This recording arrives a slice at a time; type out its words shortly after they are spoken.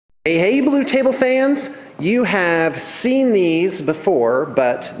Hey Blue Table fans, you have seen these before,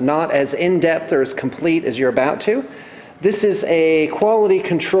 but not as in-depth or as complete as you're about to. This is a quality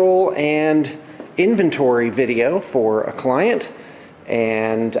control and inventory video for a client,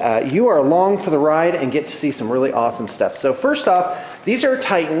 and you are along for the ride and get to see some really awesome stuff. So first off, these are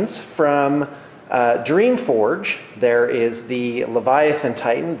Titans from Dreamforge. There is the Leviathan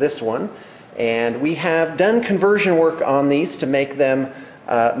Titan, this one, and we have done conversion work on these to make them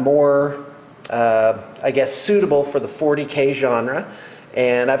more, I guess, suitable for the 40K genre.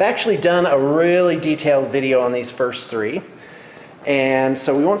 And I've actually done a really detailed video on these first three. And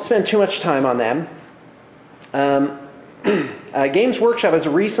so we won't spend too much time on them. Games Workshop has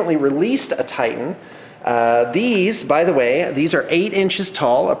recently released a Titan. These, by the way, these are 8 inches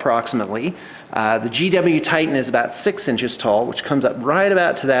tall approximately. The GW Titan is about 6 inches tall, which comes up right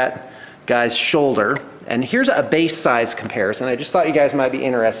about to that guy's shoulder. And here's a base size comparison. I just thought you guys might be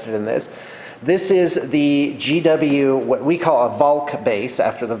interested in this. This is the GW, what we call a Valk base,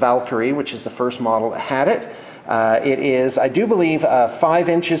 after the Valkyrie, which is the first model that had it. It is, I do believe, 5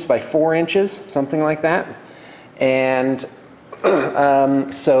 inches by 4 inches, something like that. And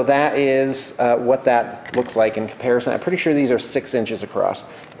so that is what that looks like in comparison. I'm pretty sure these are 6 inches across.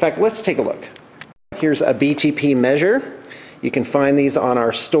 In fact, let's take a look. Here's a BTP measure. You can find these on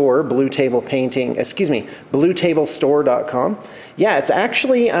our store, bluetablestore.com. Yeah, it's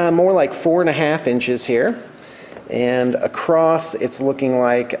actually more like 4.5 inches here. And across, it's looking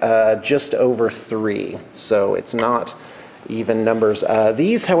like just over 3. So it's not even numbers.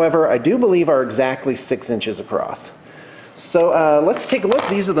 These, however, I do believe are exactly 6 inches across. So let's take a look.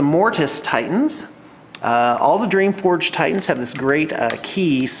 These are the Mortis Titans. All the Dreamforge Titans have this great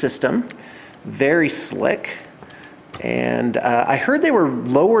key system. Very slick. And I heard they were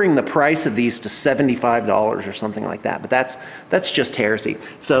lowering the price of these to $75 or something like that, but that's just heresy.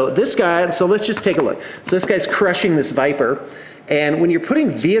 So this guy, so let's just take a look. So this guy's crushing this Viper, and when you're putting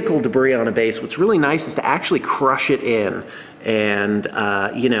vehicle debris on a base, what's really nice is to actually crush it in and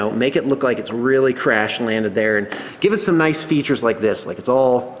you know, make it look like it's really crash landed there, and give it some nice features like this, like it's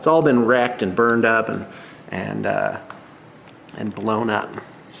all been wrecked and burned up and blown up.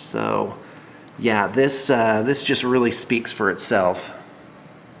 So yeah, this just really speaks for itself.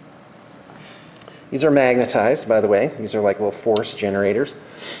 These are magnetized, by the way. These are like little force generators.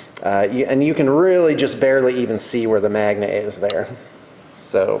 And you can really just barely even see where the magnet is there.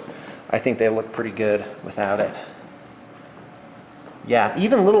 So I think they look pretty good without it. Yeah,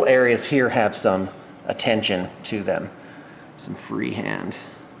 even little areas here have some attention to them. Some freehand.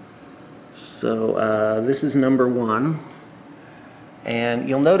 So this is number 1. And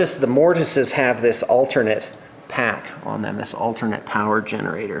you'll notice the Mortises have this alternate pack on them, this alternate power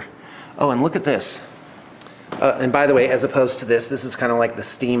generator. Oh, and look at this. And by the way, as opposed to this is kind of like the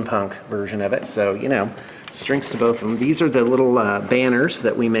steampunk version of it. So, you know, strengths to both of them. These are the little banners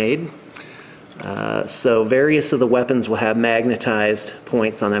that we made. So various of the weapons will have magnetized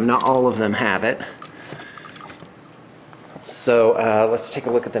points on them. Not all of them have it. So let's take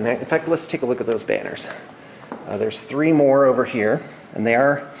a look at the next. In fact, let's take a look at those banners. There's 3 more over here, and they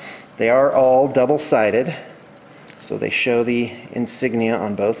are all double-sided, so they show the insignia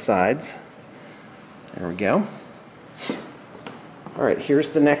on both sides. There we go. All right,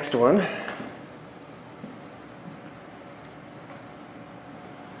 here's the next one.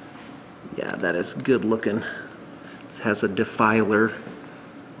 Yeah, that is good looking. It has a defiler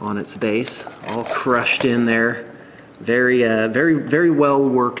on its base, all crushed in there. Very well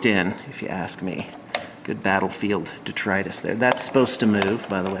worked in, if you ask me. Good battlefield detritus there. That's supposed to move,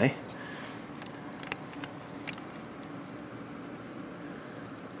 by the way.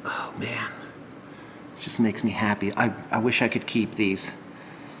 Oh man, it just makes me happy. I wish I could keep these.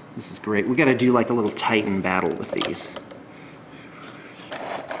 This is great. We got to do like a little Titan battle with these.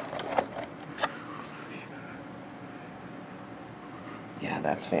 Yeah,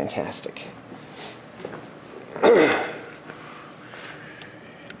 that's fantastic.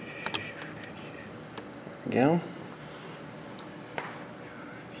 Go.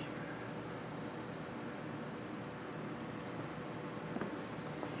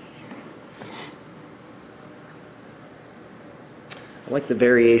 I like the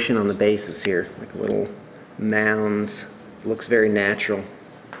variation on the bases here, like little mounds. It looks very natural.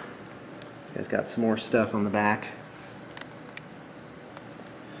 This guy's got some more stuff on the back.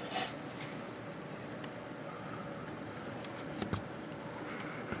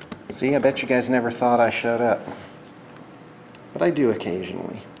 See, I bet you guys never thought I showed up. But I do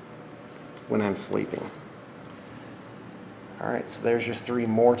occasionally, when I'm sleeping. Alright, so there's your 3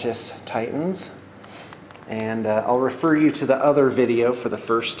 Mortis Titans. And I'll refer you to the other video for the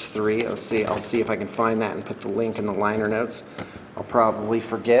first 3. I'll see if I can find that and put the link in the liner notes. I'll probably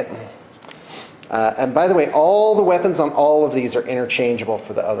forget. And by the way, all the weapons on all of these are interchangeable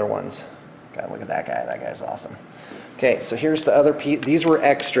for the other ones. God, look at that guy. That guy's awesome. Okay, so here's the other piece. These were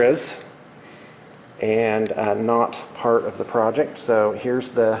extras and not part of the project. So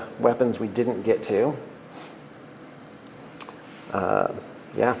here's the weapons we didn't get to.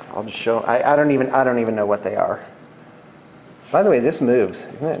 Yeah, I'll just show. I don't even know what they are. By the way, this moves.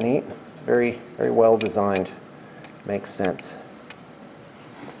 Isn't that neat? It's very well designed. Makes sense.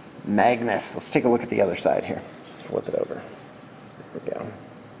 Magnus. Let's take a look at the other side here. Just flip it over. There we go.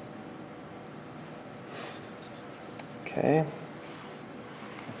 Okay.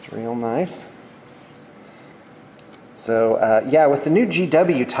 That's real nice. So yeah, with the new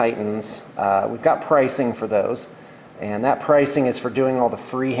GW Titans, we've got pricing for those. And that pricing is for doing all the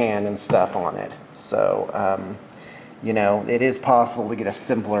freehand and stuff on it. So, you know, it is possible to get a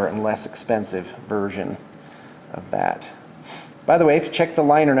simpler and less expensive version of that. By the way, if you check the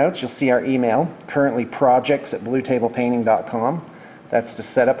liner notes, you'll see our email, currently projects@bluetablepainting.com. That's to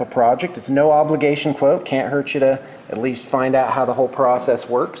set up a project. It's no obligation quote. Can't hurt you to at least find out how the whole process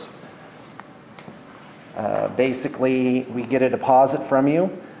works. Basically, we get a deposit from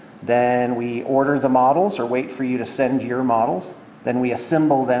you. Then we order the models or wait for you to send your models. Then we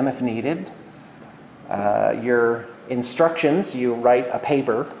assemble them if needed. Your instructions, you write a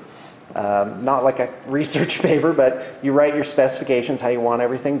paper, not like a research paper, but you write your specifications, how you want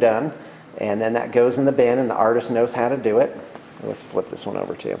everything done. And then that goes in the bin and the artist knows how to do it. Let's flip this one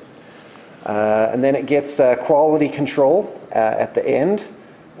over too. And then it gets quality control at the end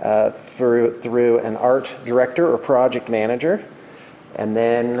through an art director or project manager. And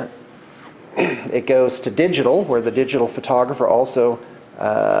then it goes to digital, where the digital photographer also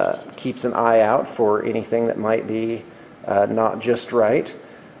keeps an eye out for anything that might be not just right.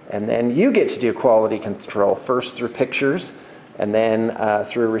 And then you get to do quality control, first through pictures, and then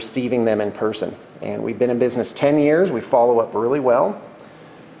through receiving them in person. And we've been in business 10 years. We follow up really well.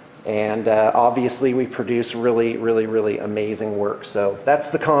 And obviously we produce really amazing work. So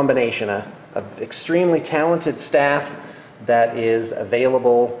that's the combination of extremely talented staff that is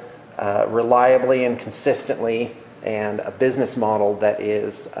available reliably and consistently, and a business model that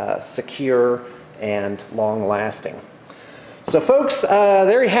is secure and long-lasting. So folks,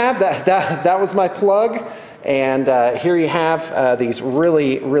 there you have that was my plug, and here you have these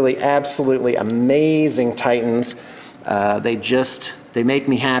really absolutely amazing Titans. They make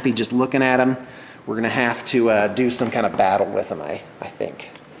me happy just looking at them. We're gonna have to do some kind of battle with them, I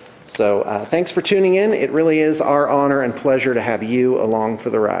think. So thanks for tuning in. It really is our honor and pleasure to have you along for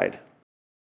the ride.